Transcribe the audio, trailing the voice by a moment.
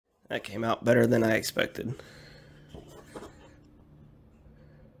That came out better than I expected.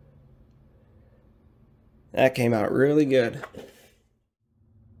 That came out really good.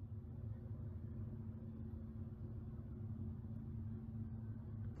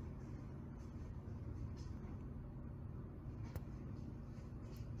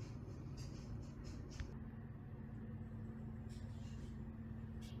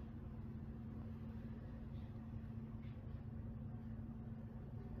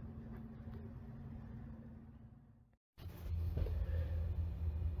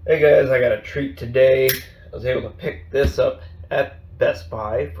 Hey guys, I got a treat today. I was able to pick this up at Best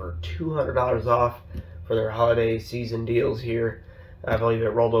Buy for $200 off for their holiday season deals here. I believe it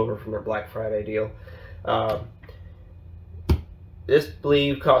rolled over from their Black Friday deal. This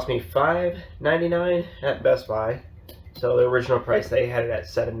believe cost me $5.99 at Best Buy. So the original price, they had it at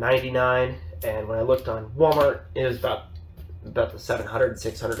 $7.99, and when I looked on Walmart, it was about the $700,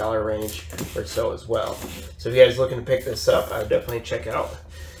 $600 range or so as well. So if you guys are looking to pick this up, I would definitely check out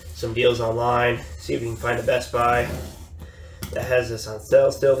some deals online, see if you can find a Best Buy that has this on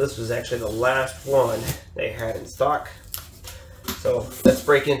sale still. This was actually the last one they had in stock. So let's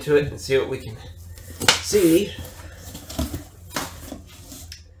break into it and see what we can see.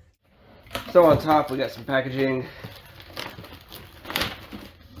 So on top we got some packaging,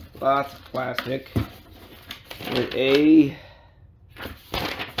 lots of plastic, with a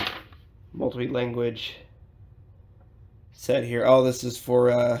multi-language set here. Oh, this is for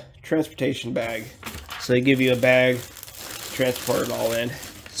a transportation bag. So they give you a bag to transport it all in,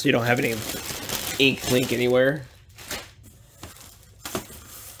 so you don't have any ink leak anywhere.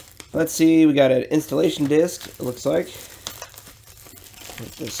 Let's see, we got an installation disc, it looks like.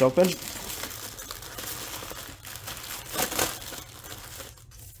 Get this open.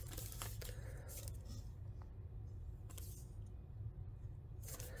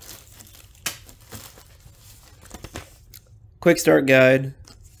 Quick start guide.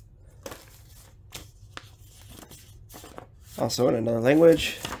 Also in another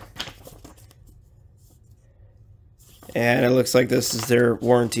language. And it looks like this is their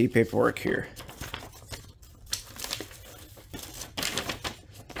warranty paperwork here.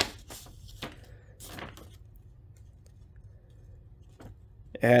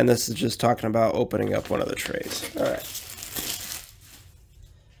 And this is just talking about opening up one of the trays. Alright.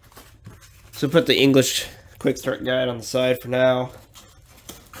 So put the English quick start guide on the side for now.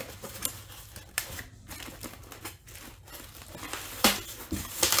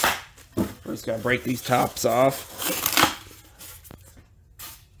 We're just gonna break these tops off.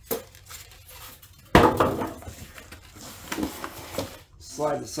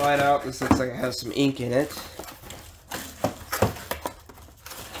 Slide the side out. This looks like it has some ink in it.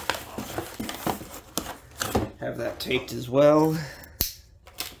 Have that taped as well.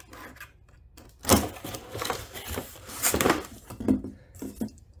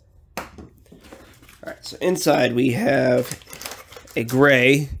 Alright, so inside we have a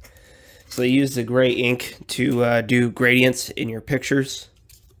gray. So they use the gray ink to do gradients in your pictures.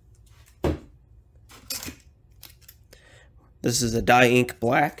 This is a dye ink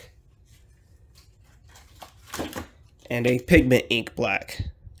black and a pigment ink black.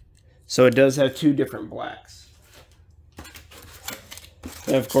 So it does have two different blacks.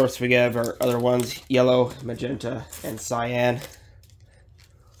 And of course we have our other ones, yellow, magenta, and cyan.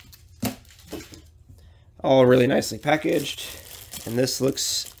 All really nicely packaged. And this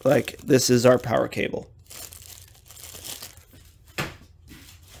looks like this is our power cable.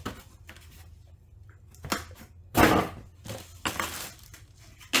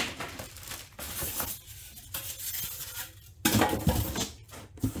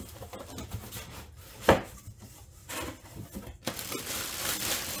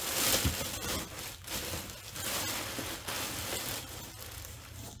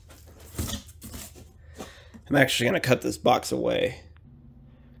 I'm actually going to cut this box away.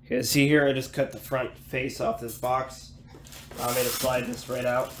 Okay, see here, I just cut the front face off this box. I'm going to slide this right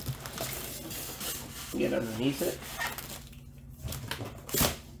out. Get underneath it.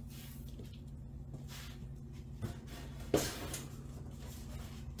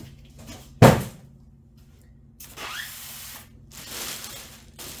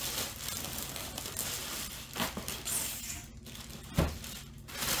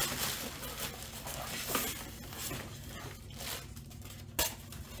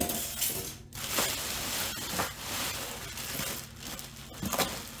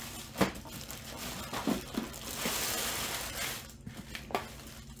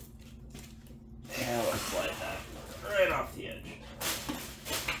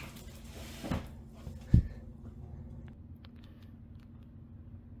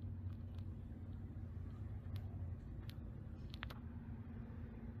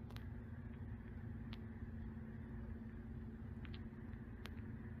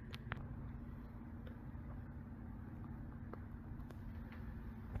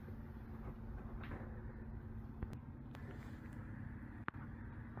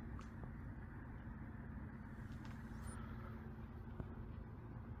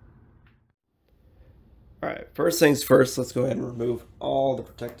 Alright, first things first, let's go ahead and remove all the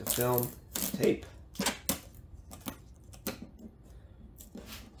protective film, tape.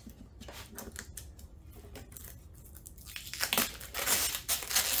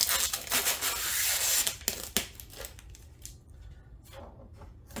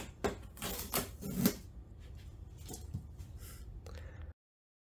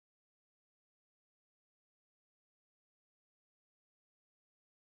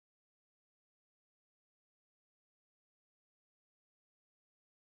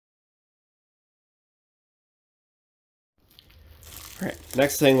 Alright,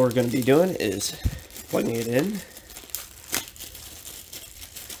 next thing we're going to be doing is plugging it in.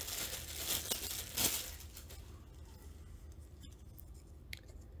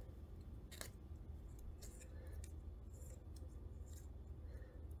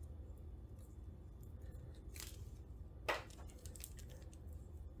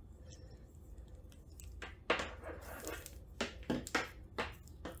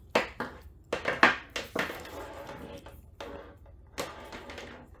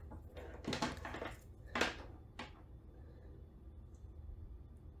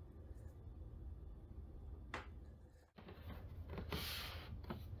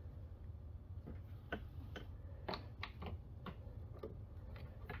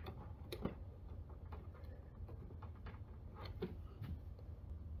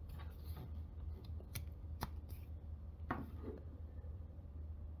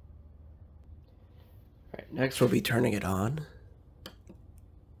 Alright, next we'll be turning it on.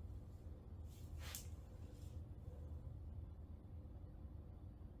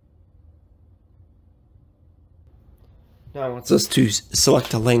 Now it wants us to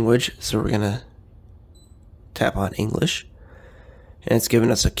select a language, so we're going to tap on English. And it's giving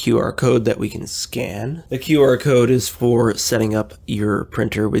us a QR code that we can scan. The QR code is for setting up your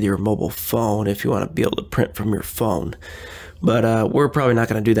printer with your mobile phone if you want to be able to print from your phone. But we're probably not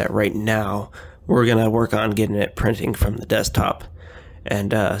going to do that right now. We're going to work on getting it printing from the desktop.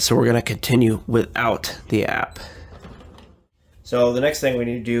 And so we're going to continue without the app. So the next thing we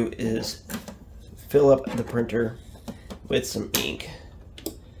need to do is fill up the printer with some ink.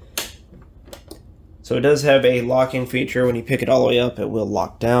 So it does have a locking feature. When you pick it all the way up, it will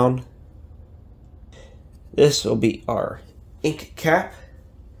lock down. This will be our ink cap.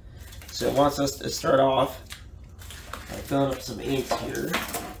 So it wants us to start off by filling up some inks here.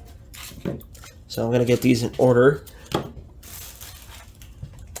 So I'm going to get these in order.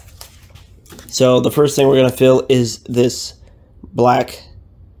 So the first thing we're going to fill is this black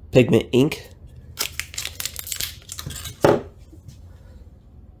pigment ink.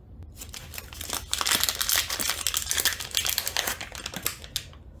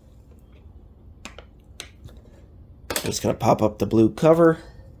 Just going to pop up the blue cover,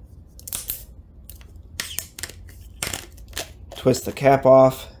 twist the cap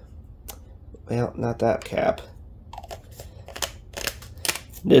off. Well, not that cap.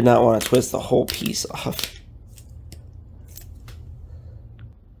 Did not want to twist the whole piece off.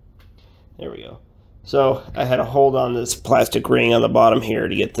 There we go. So I had to hold on this plastic ring on the bottom here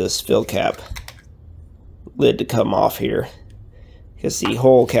to get this fill cap lid to come off here, because the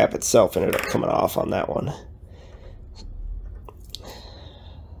whole cap itself ended up coming off on that one.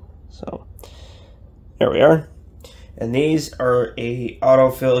 So there we are. And these are a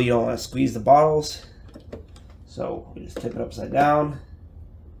autofill. You don't want to squeeze the bottles. So we just tip it upside down.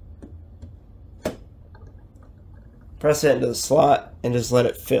 Press it into the slot and just let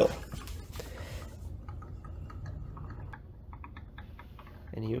it fill.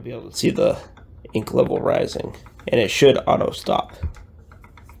 And you'll be able to see the ink level rising. And it should auto stop.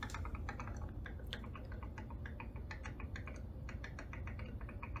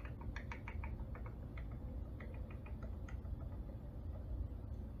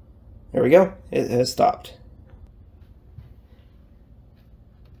 There we go, it has stopped.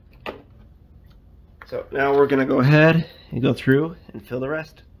 So now we're going to go ahead and go through and fill the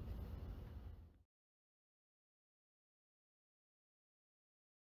rest.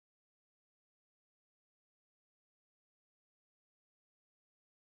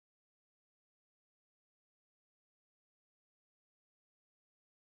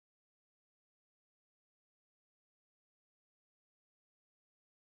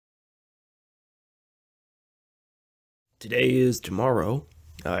 Today is tomorrow.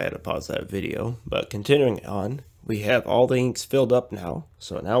 I had to pause that video, but continuing on, we have all the inks filled up now.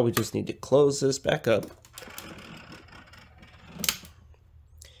 So now we just need to close this back up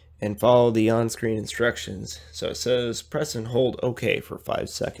and follow the on-screen instructions. So it says press and hold OK for 5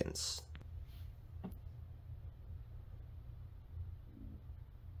 seconds.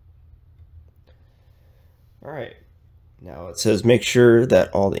 Alright, now it says make sure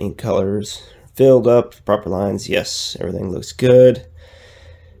that all the ink colors are filled up, proper lines. Yes, everything looks good.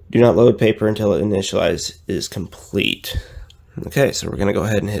 Do not load paper until initialize is complete. Okay, so we're going to go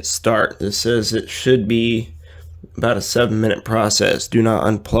ahead and hit start. This says it should be about a 7-minute process. Do not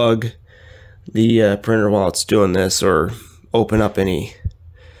unplug the printer while it's doing this, or open up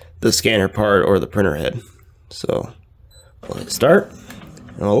the scanner part or the printer head. So we'll hit start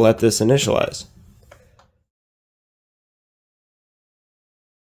and we'll let this initialize.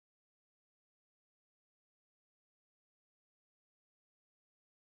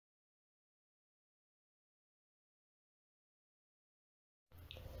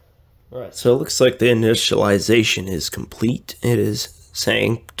 Alright, so it looks like the initialization is complete. It is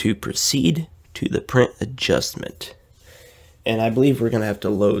saying to proceed to the print adjustment. And I believe we're going to have to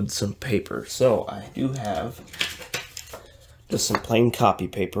load some paper. So I do have just some plain copy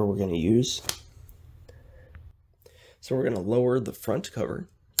paper we're going to use. So we're going to lower the front cover.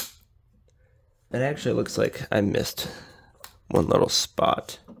 It actually looks like I missed one little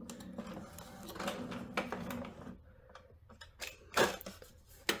spot.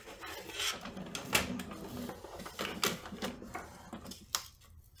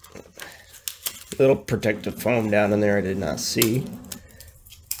 Little protective foam down in there I did not see.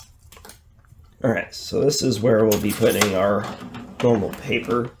 Alright, so this is where we'll be putting our normal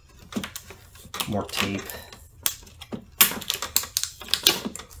paper. More tape.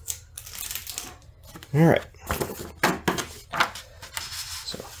 Alright.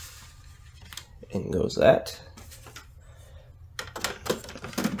 So, in goes that.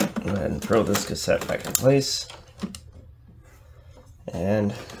 Go ahead and throw this cassette back in place.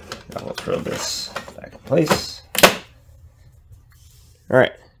 And now we'll throw this back in place.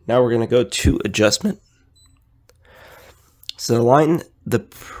 Alright, now we're going to go to adjustment. So align the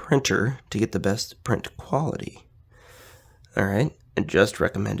printer to get the best print quality. Alright, adjust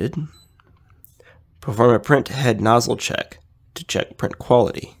recommended. Perform a print head nozzle check to check print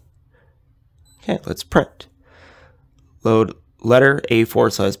quality. Okay, let's print. Load letter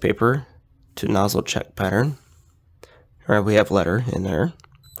A4 size paper to nozzle check pattern. Alright, we have letter in there.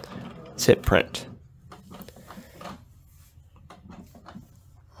 Let's hit print.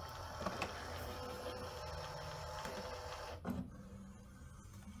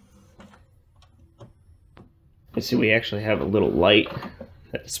 You see we actually have a little light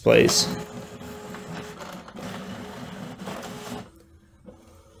that displays.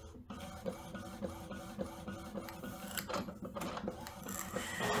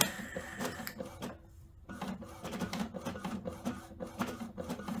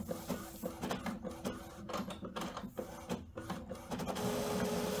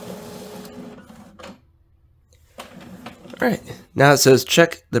 Alright, now it says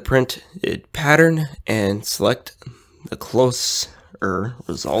check the printed pattern and select the closer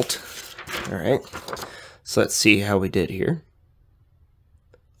result. Alright, so let's see how we did here.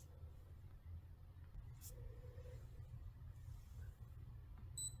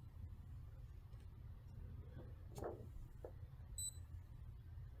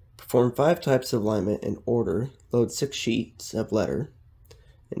 Perform 5 types of alignment in order. Load 6 sheets of letter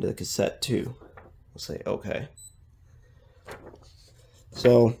into the cassette 2. We'll say OK.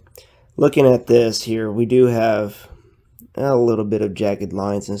 So, looking at this here, we do have a little bit of jagged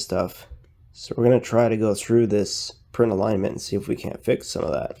lines and stuff. So we're going to try to go through this print alignment and see if we can't fix some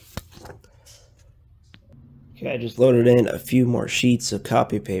of that. Okay, I just loaded in a few more sheets of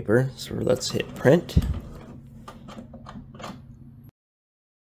copy paper. So let's hit print.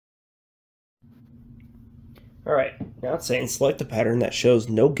 Alright, now it's saying select a pattern that shows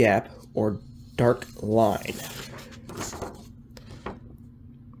no gap or dark line.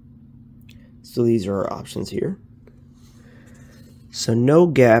 So these are our options here. So no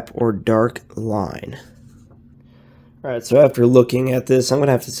gap or dark line. Alright, so after looking at this, I'm going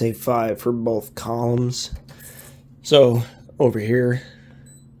to have to say 5 for both columns. So over here,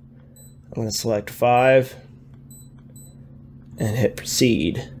 I'm going to select 5 and hit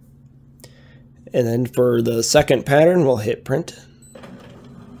proceed. And then for the second pattern, we'll hit print.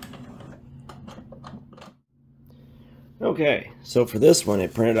 Okay, so for this one,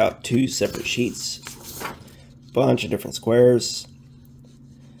 it printed out 2 separate sheets, bunch of different squares.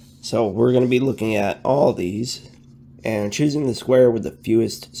 So we're going to be looking at all these and choosing the square with the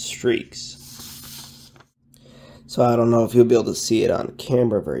fewest streaks. So I don't know if you'll be able to see it on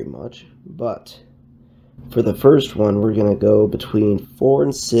camera very much, but for the first one, we're going to go between 4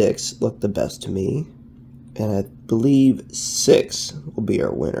 and 6, look the best to me, and I believe 6 will be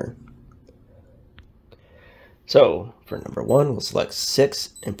our winner. So for number 1, we'll select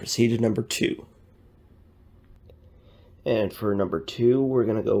 6 and proceed to number 2. And for number 2, we're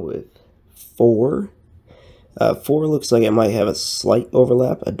going to go with 4. 4 looks like it might have a slight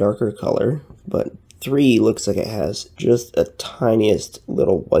overlap, a darker color, but 3 looks like it has just a tiniest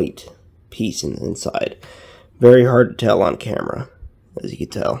little white piece inside. Very hard to tell on camera, as you can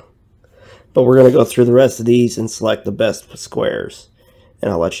tell. But we're going to go through the rest of these and select the best squares,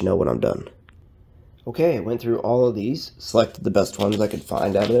 and I'll let you know when I'm done. Okay, I went through all of these, selected the best ones I could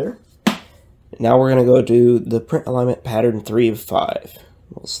find out of there. Now we're going to go to the print alignment pattern 3 of 5.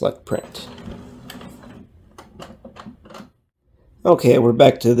 We'll select print. Okay, we're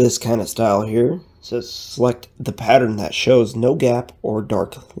back to this kind of style here. It says select the pattern that shows no gap or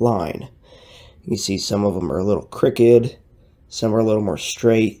dark line. You see some of them are a little crooked, some are a little more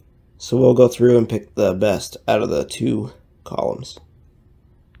straight. So we'll go through and pick the best out of the 2 columns.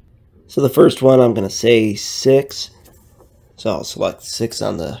 So the first one I'm going to say 6. So I'll select 6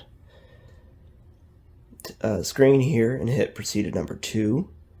 on the screen here and hit proceed to number 2.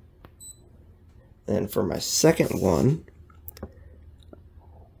 And for my second one,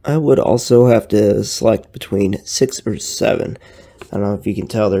 I would also have to select between 6 or 7. I don't know if you can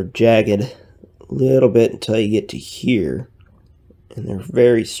tell, they're jagged a little bit until you get to here. And they're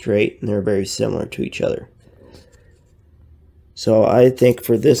very straight and they're very similar to each other. So I think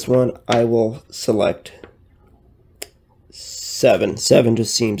for this one, I will select 7. 7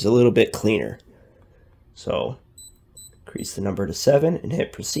 just seems a little bit cleaner. So increase the number to 7 and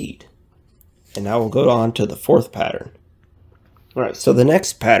hit proceed. And now we'll go on to the 4th pattern. Alright, so the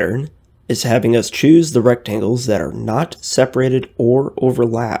next pattern is having us choose the rectangles that are not separated or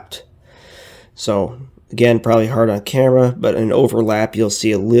overlapped. So again, probably hard on camera, but in overlap you'll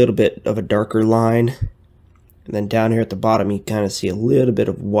see a little bit of a darker line. And then down here at the bottom you kind of see a little bit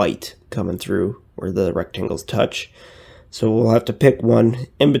of white coming through where the rectangles touch. So we'll have to pick one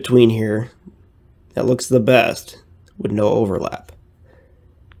in between here that looks the best with no overlap.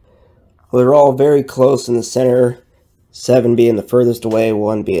 Well, they're all very close in the center, 7 being the furthest away,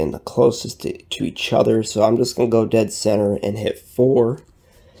 1 being the closest to each other. So I'm just going to go dead center and hit 4.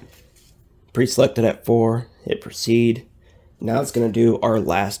 Pre-selected at 4, hit proceed. Now it's going to do our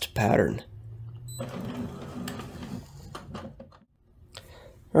last pattern.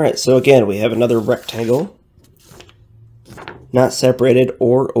 Alright, so again we have another rectangle, not separated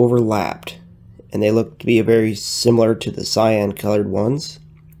or overlapped. And they look to be very similar to the cyan colored ones,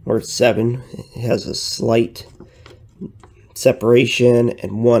 where 7 has a slight separation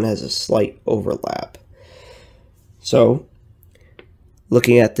and 1 has a slight overlap. So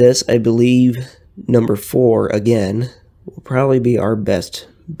looking at this, I believe number 4 again will probably be our best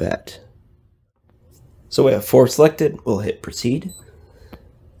bet. So we have 4 selected, we'll hit proceed.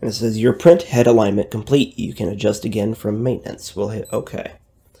 And it says your print head alignment complete. You can adjust again from maintenance. We'll hit OK.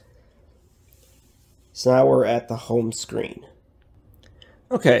 So now we're at the home screen.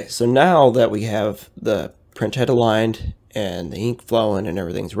 Okay, so now that we have the print head aligned and the ink flowing and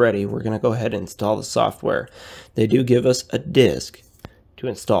everything's ready, we're going to go ahead and install the software. They do give us a disk to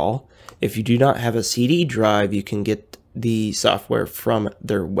install. If you do not have a CD drive, you can get the software from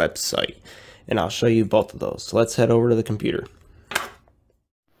their website. And I'll show you both of those. So let's head over to the computer.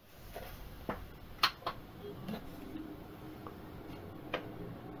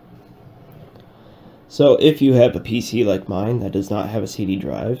 So if you have a PC like mine that does not have a CD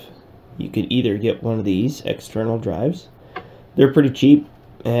drive, you could either get one of these external drives. They're pretty cheap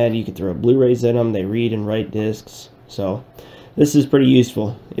and you can throw Blu-rays in them. They read and write discs. So this is pretty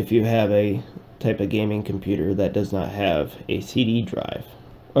useful if you have a type of gaming computer that does not have a CD drive.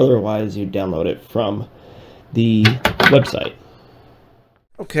 Otherwise you download it from the website.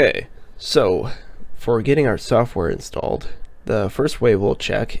 Okay, so for getting our software installed, the first way we'll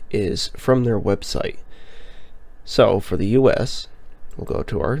check is from their website. So for the US, we'll go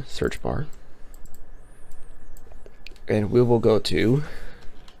to our search bar and we will go to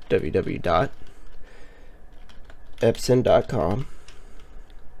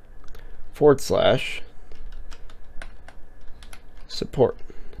www.epson.com/support/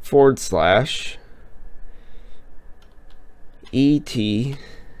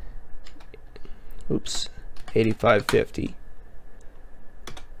 ET-8550.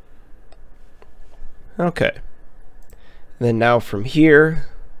 Okay. And then now from here,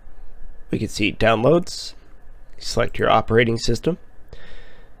 we can see downloads. Select your operating system.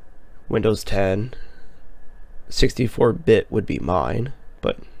 Windows 10. 64-bit would be mine,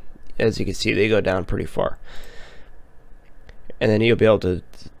 but as you can see, they go down pretty far. And then you'll be able to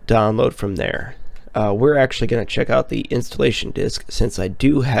download from there. We're actually going to check out the installation disk since I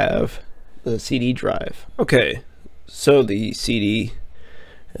do have the CD drive. Okay, so the CD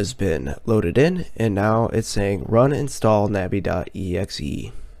has been loaded in, and now it's saying run install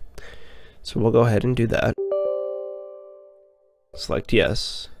navi.exe. So we'll go ahead and do that. Select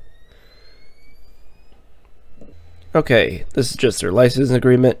yes. Okay, this is just their license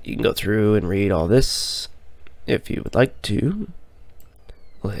agreement. You can go through and read all this if you would like to.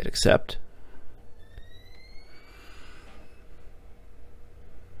 We'll hit accept.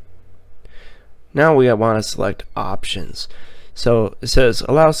 Now we want to select options. So it says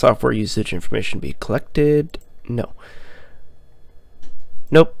allow software usage information to be collected. No.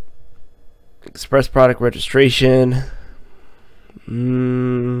 Nope. Express product registration.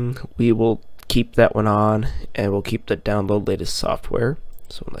 We will keep that one on, and we'll keep the download latest software.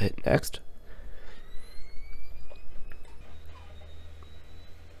 So we'll hit next.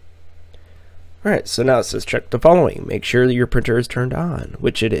 Alright, so now it says check the following. Make sure that your printer is turned on,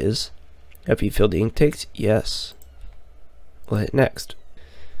 which it is. Have you filled the ink takes? Yes. We'll hit next.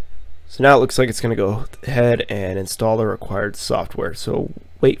 So now it looks like it's going to go ahead and install the required software. So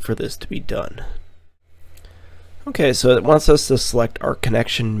wait for this to be done. Okay, so it wants us to select our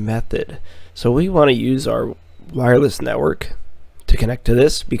connection method. So we want to use our wireless network to connect to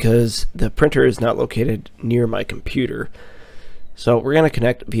this because the printer is not located near my computer. So we're going to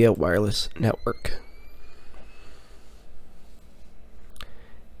connect via wireless network.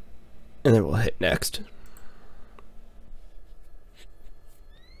 And then we'll hit next.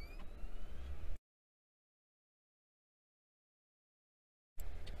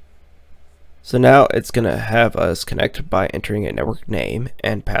 So now it's going to have us connect by entering a network name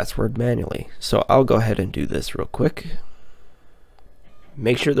and password manually. So I'll go ahead and do this real quick.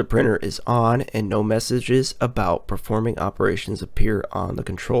 Make sure the printer is on and no messages about performing operations appear on the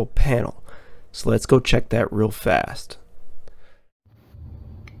control panel. So let's go check that real fast.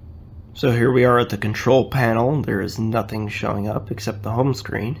 So here we are at the control panel. There is nothing showing up except the home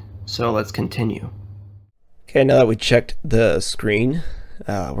screen. So let's continue. Okay, now that we checked the screen,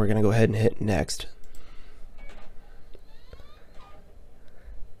 we're going to go ahead and hit next.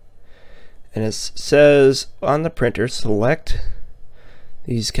 And it says on the printer, select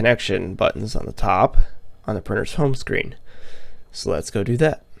these connection buttons on the top on the printer's home screen. So let's go do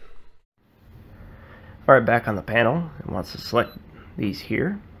that. Alright, back on the panel, it wants to select these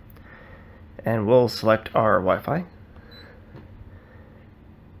here. And we'll select our Wi-Fi.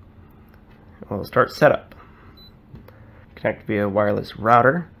 We'll start setup. Connect via wireless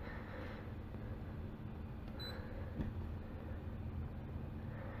router.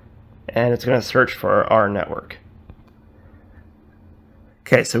 And it's going to search for our network.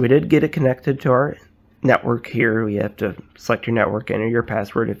 Okay, so we did get it connected to our network here. We have to select your network, enter your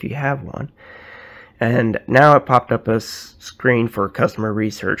password if you have one. And now it popped up a screen for customer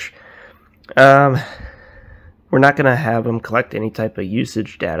research. We're not going to have them collect any type of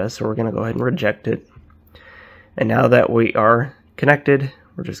usage data, so we're going to go ahead and reject it. And now that we are connected,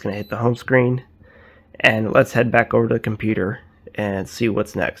 we're just going to hit the home screen, and let's head back over to the computer and see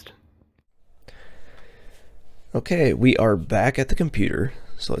what's next. Okay, we are back at the computer,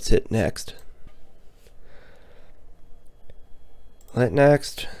 so let's hit next. Hit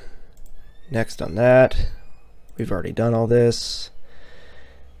next. Next on that. We've already done all this.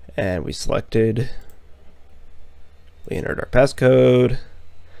 And we selected, we entered our passcode,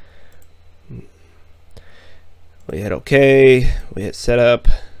 we hit OK, we hit setup,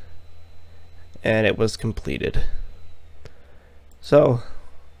 and it was completed. So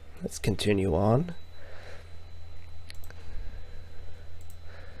let's continue on.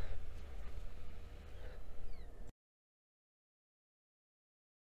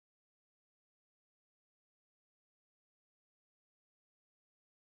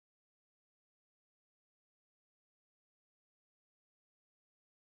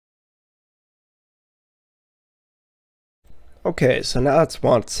 Okay, so now it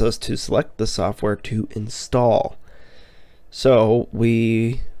wants us to select the software to install. So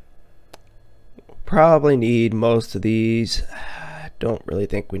we probably need most of these. I don't really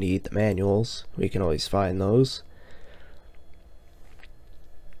think we need the manuals. We can always find those.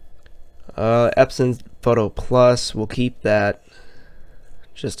 Epson Photo Plus, we'll keep that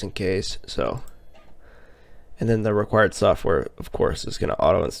just in case. So, and then the required software, of course, is going to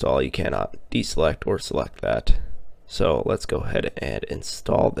auto install. You cannot deselect or select that. So let's go ahead and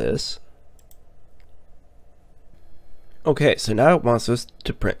install this. Okay, so now it wants us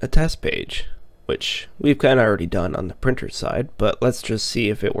to print a test page, which we've kind of already done on the printer side, but let's just see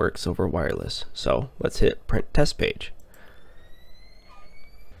if it works over wireless. So let's hit print test page.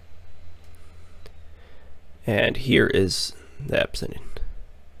 And here is the Epson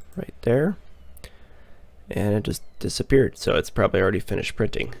right there. And it just disappeared, so it's probably already finished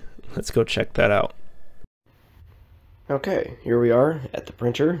printing. Let's go check that out. Okay, here we are at the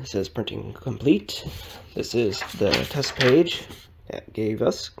printer. It says printing complete. This is the test page that gave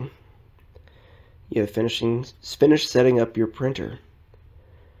us. You have finished setting up your printer.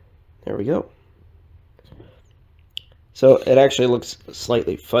 There we go. So it actually looks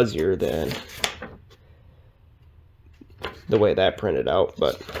slightly fuzzier than the way that printed out,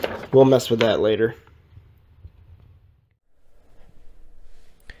 but we'll mess with that later.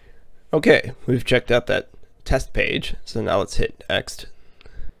 Okay, we've checked out that test page, so now let's hit next.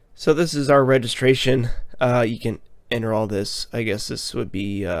 So this is our registration. You can enter all this. I guess this would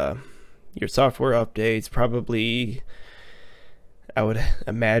be your software updates, probably. I would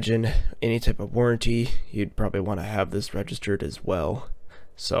imagine any type of warranty, you'd probably want to have this registered as well.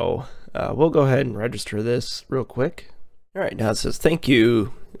 So we'll go ahead and register this real quick. All right, now it says thank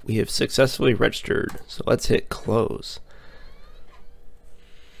you, we have successfully registered. So let's hit close.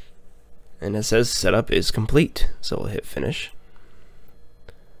 And it says setup is complete. So we'll hit finish.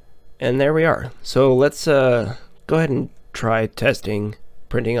 And there we are. So let's go ahead and try testing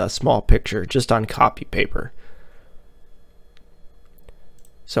printing a small picture just on copy paper.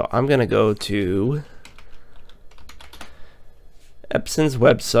 So I'm going to go to Epson's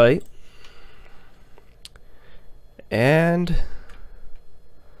website and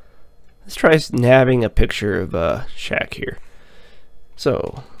let's try nabbing a picture of a shack here.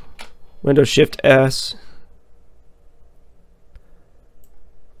 So Windows Shift S,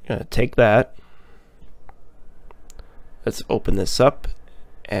 I'm going to take that. Let's open this up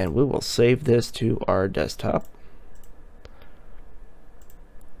and we will save this to our desktop.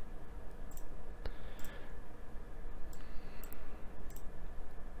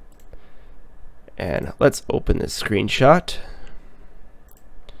 And let's open this screenshot.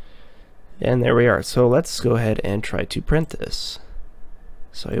 And there we are. So let's go ahead and try to print this.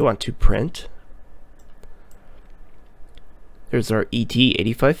 So you want to print. There's our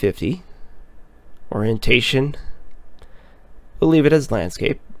ET-8550. Orientation. We'll leave it as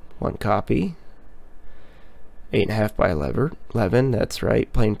landscape. One copy. 8.5 by 11. That's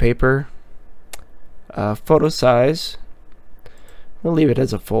right. Plain paper. Photo size. We'll leave it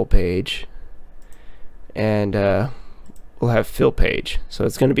as a full page. And we'll have fill page, so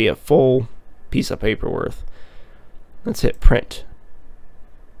it's going to be a full piece of paper worth. Let's hit print.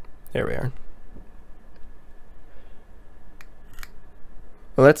 There we are.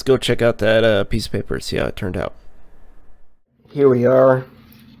 Well, let's go check out that piece of paper, see how it turned out. Here we are.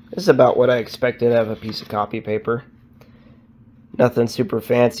 This is about what I expected out of a piece of copy paper. Nothing super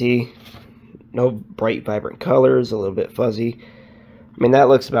fancy, no bright vibrant colors, a little bit fuzzy. I mean, that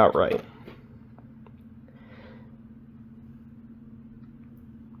looks about right.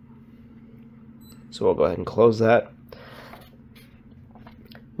 So we'll go ahead and close that.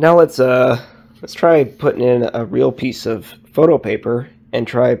 Now let's try putting in a real piece of photo paper and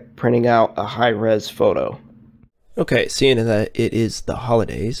try printing out a high-res photo. Okay, seeing that it is the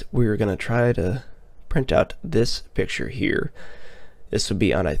holidays, we're going to try to print out this picture here. This would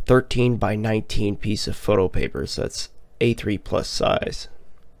be on a 13 by 19 piece of photo paper, so that's A3 plus size.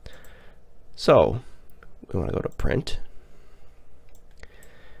 So we want to go to print.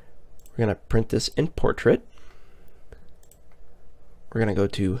 We're going to print this in portrait. We're going to go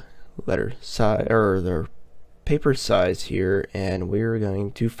to letter size, or the paper size here, and we're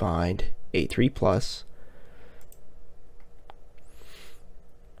going to find A3 plus.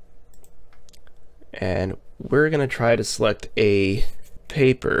 And we're going to try to select a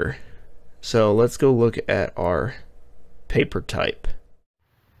paper. So let's go look at our paper type.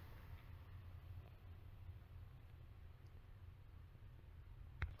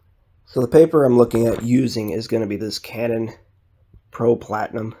 So the paper I'm looking at using is going to be this Canon Pro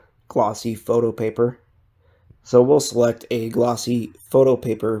Platinum glossy photo paper. So we'll select a glossy photo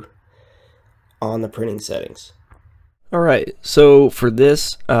paper on the printing settings. Alright, so for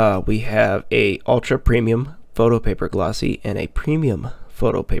this we have a ultra premium photo paper glossy and a premium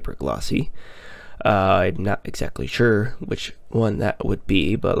photo paper glossy. I'm not exactly sure which one that would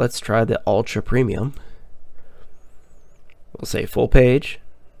be, but let's try the ultra premium. We'll say full page.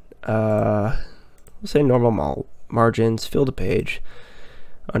 We'll say normal margins, fill the page.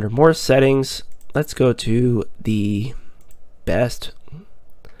 Under more settings, let's go to the best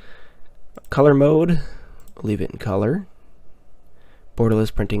color mode. Leave it in color.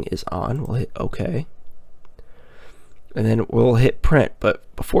 Borderless printing is on. We'll hit OK. And then we'll hit print. But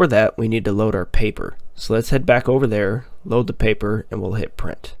before that, we need to load our paper. So let's head back over there, load the paper, and we'll hit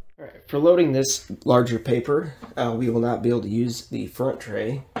print. Alright, for loading this larger paper, we will not be able to use the front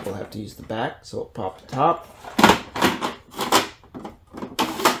tray. We'll have to use the back. So we'll pop the top.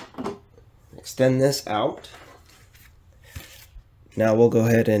 extend this out. Now we'll go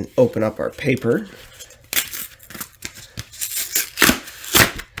ahead and open up our paper.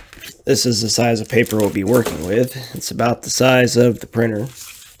 This is the size of paper we'll be working with. It's about the size of the printer.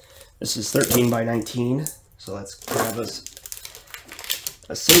 This is 13 by 19. So let's grab us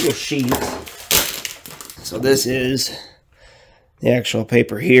a single sheet. So this is the actual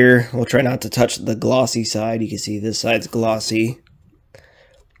paper here. We'll try not to touch the glossy side. You can see this side's glossy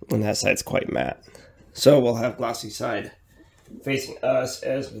and that side's quite matte. So we'll have glossy side facing us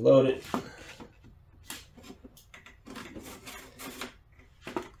as we load it.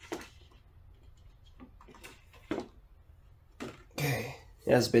 Okay,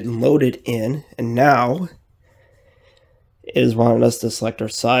 it has been loaded in, and now it is wanting us to select our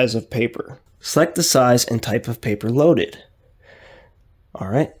size of paper. Select the size and type of paper loaded.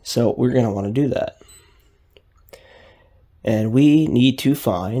 Alright, so we're going to want to do that. And we need to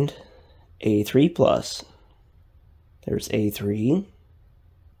find A3+. There's A3.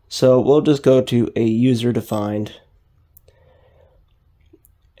 So we'll just go to a user defined,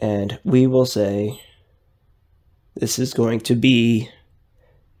 and we will say this is going to be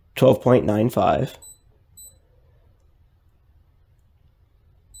 12.95.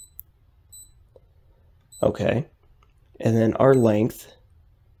 Okay. And then our length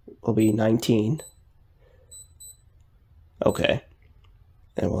will be 19. Okay.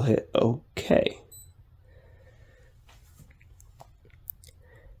 And we'll hit OK.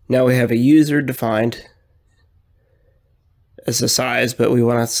 Now we have a user defined as a size, but we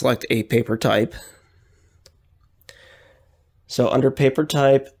want to select a paper type. So under paper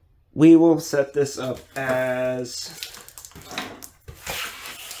type, we will set this up as,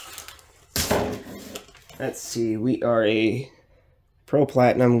 let's see, we are a Pro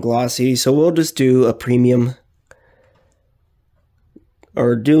Platinum Glossy, so we'll just do a premium,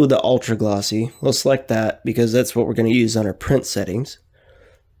 or do the Ultra Glossy. We'll select that because that's what we're going to use on our print settings.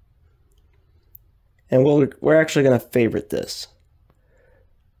 And we're actually going to favorite this.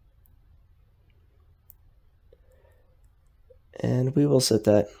 And we will set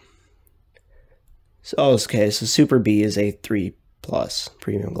that. So, okay, so Super B is a 3+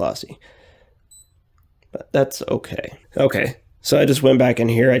 Premium Glossy. But that's okay. Okay, so I just went back in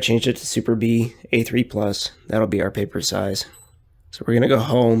here. I changed it to Super B, A3+. That'll be our paper size. So we're going to go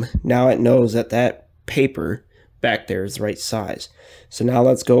home. Now it knows that that paper back there is the right size. So now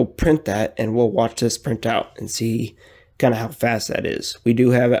let's go print that, and we'll watch this print out and see kind of how fast that is. We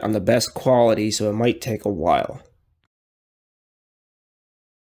do have it on the best quality, so it might take a while.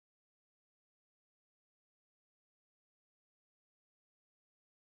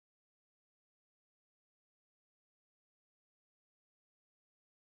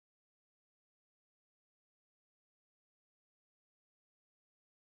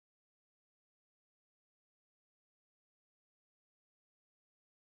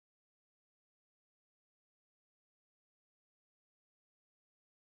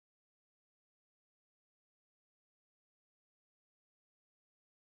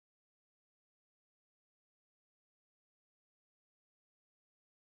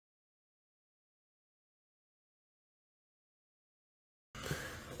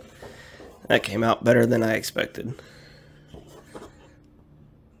 That came out better than I expected.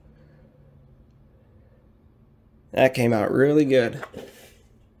 That came out really good.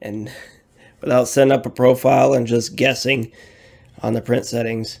 And without setting up a profile and just guessing on the print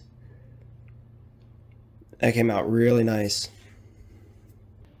settings, that came out really nice.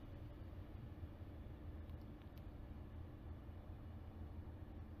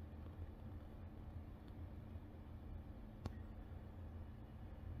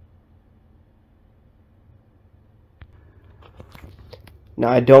 Now,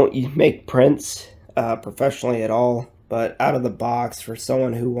 I don't make prints professionally at all, but out of the box, for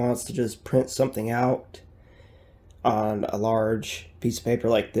someone who wants to just print something out on a large piece of paper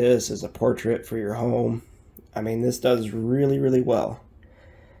like this as a portrait for your home, I mean, this does really, really well.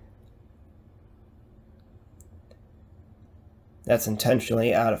 That's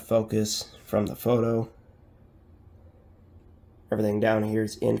intentionally out of focus from the photo. Everything down here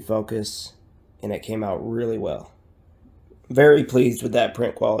is in focus, and it came out really well. Very pleased with that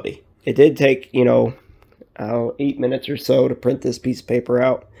print quality. It did take, 8 minutes or so to print this piece of paper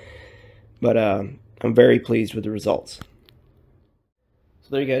out, but I'm very pleased with the results. So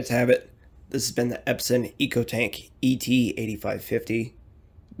there you guys have it. This has been the Epson EcoTank ET-8550.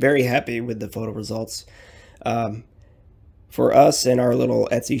 Very happy with the photo results. For us in our little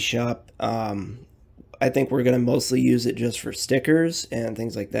Etsy shop, I think we're going to mostly use it just for stickers and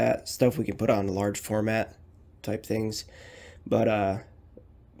things like that. Stuff we can put on large format type things. But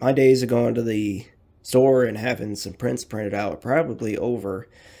my days of going to the store and having some prints printed out are probably over,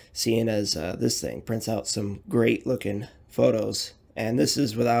 seeing as this thing prints out some great looking photos. And this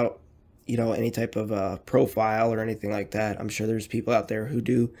is without, you know, any type of profile or anything like that. I'm sure there's people out there who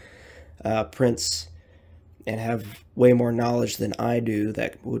do prints and have way more knowledge than I do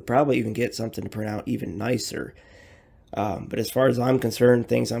that would probably even get something to print out even nicer. But as far as I'm concerned,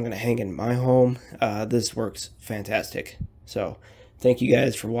 things I'm going to hang in my home, this works fantastic. So thank you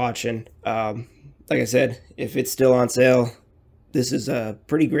guys for watching. Like I said, if it's still on sale, this is a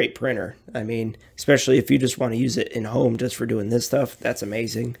pretty great printer. I mean, especially if you just want to use it in home just for doing this stuff, that's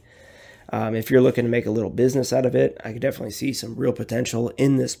amazing. If you're looking to make a little business out of it, I could definitely see some real potential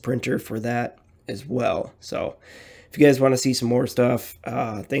in this printer for that as well. So if you guys want to see some more stuff,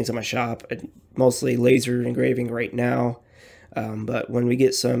 things in my shop, mostly laser engraving right now, but when we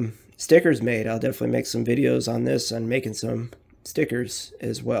get some stickers made, I'll definitely make some videos on this and making some stickers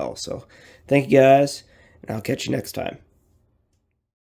as well. So thank you guys, and I'll catch you next time.